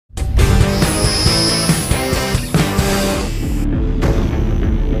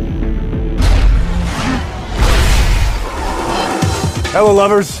Hello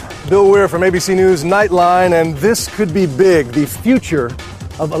lovers, Bill Weir from ABC News Nightline, and this could be big, the future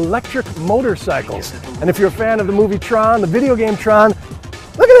of electric motorcycles. And if you're a fan of the movie Tron, the video game Tron,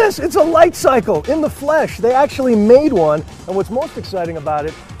 look at this, it's a light cycle in the flesh. They actually made one, and what's most exciting about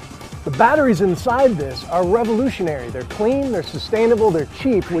it, the batteries inside this are revolutionary. They're clean, they're sustainable, they're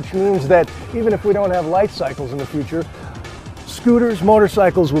cheap, which means that even if we don't have light cycles in the future, scooters,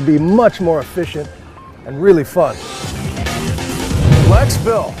 motorcycles will be much more efficient and really fun. Lex,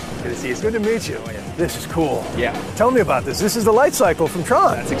 Bill. Good to see you. Good to meet you. Oh, yeah. This is cool. Yeah. Tell me about this. This is the light cycle from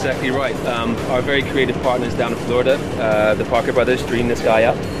Tron. That's exactly right. Our very creative partners down in Florida, the Parker brothers, dreamed this guy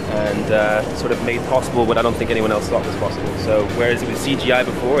up and sort of made possible what I don't think anyone else thought was possible. So whereas it was CGI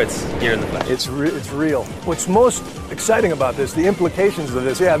before, it's here in the flesh. It's real. What's most exciting about this, the implications of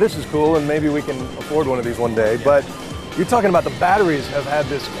this, yeah, this is cool and maybe we can afford one of these one day, but you're talking about the batteries have had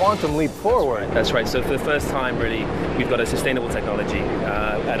this quantum leap forward. That's right. So for the first time, really, we've got a sustainable technology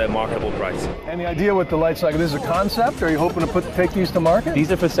at a marketable price. Any idea what the light cycle, this is a concept? Or are you hoping to take these to market?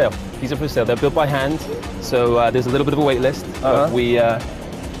 These are for sale. These are for sale. They're built by hand, so there's a little bit of a wait list, but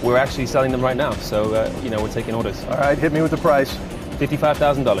we're actually selling them right now. So, we're taking orders. All right, hit me with the price.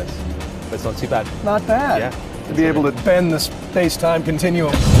 $55,000. But it's not too bad. Not bad. Yeah. To be able to bend the space-time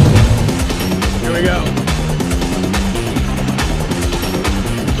continuum. Here we go.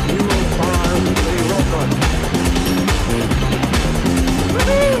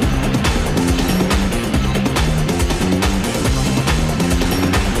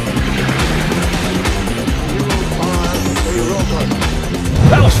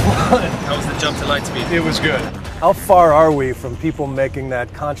 That was fun. That was the jump to light speed. It was good. How far are we from people making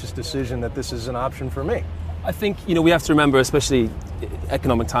that conscious decision that this is an option for me? I think, we have to remember, especially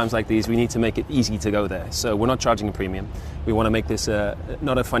economic times like these, we need to make it easy to go there. So we're not charging a premium. We want to make this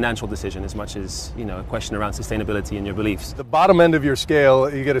not a financial decision as much as, a question around sustainability and your beliefs. The bottom end of your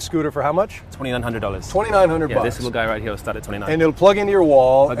scale, you get a scooter for how much? $2,900. $2,900 Yeah, this little guy right here will start at $2,900. And it'll plug into your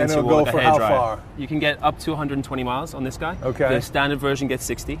wall, and it'll go for how far? You can get up to 120 miles on this guy. Okay. The standard version gets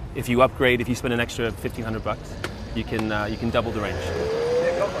 60. If you upgrade, if you spend an extra $1,500, you can double the range.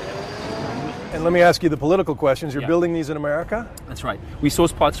 And let me ask you the political questions. You're building these in America? That's right. We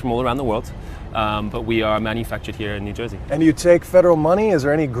source parts from all around the world, but we are manufactured here in New Jersey. And you take federal money? Is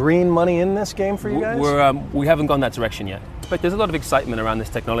there any green money in this game for you guys? We haven't gone that direction yet. But there's a lot of excitement around this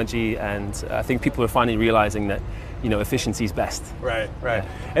technology, and I think people are finally realizing that, efficiency is best. Right. Yeah.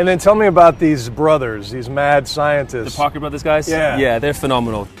 And then tell me about these brothers, these mad scientists. The Parker brothers guys? Yeah. Yeah, they're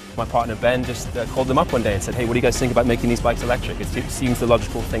phenomenal. My partner Ben just called them up one day and said, hey, what do you guys think about making these bikes electric? It seems the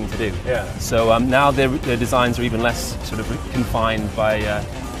logical thing to do. Yeah. So now their designs are even less sort of confined by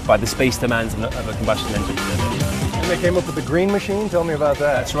the space demands of a combustion engine. And they came up with the green machine? Tell me about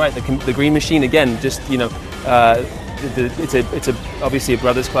that. That's right. The green machine, again, just, it's obviously a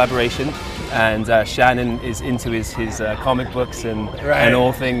brothers collaboration. And Shannon is into his comic books and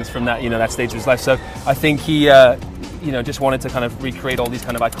all things from that that stage of his life. So I think he just wanted to kind of recreate all these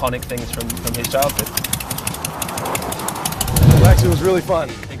kind of iconic things from his childhood. Lex, it was really fun.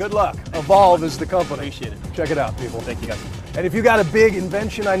 Good luck. Evolve is the company. Appreciate it. Check it out, people. Thank you, guys. And if you got a big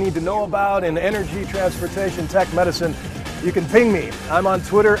invention I need to know about in energy, transportation, tech, medicine, you can ping me. I'm on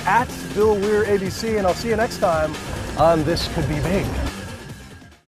Twitter @BillWeirABC, and I'll see you next time on This Could Be Big.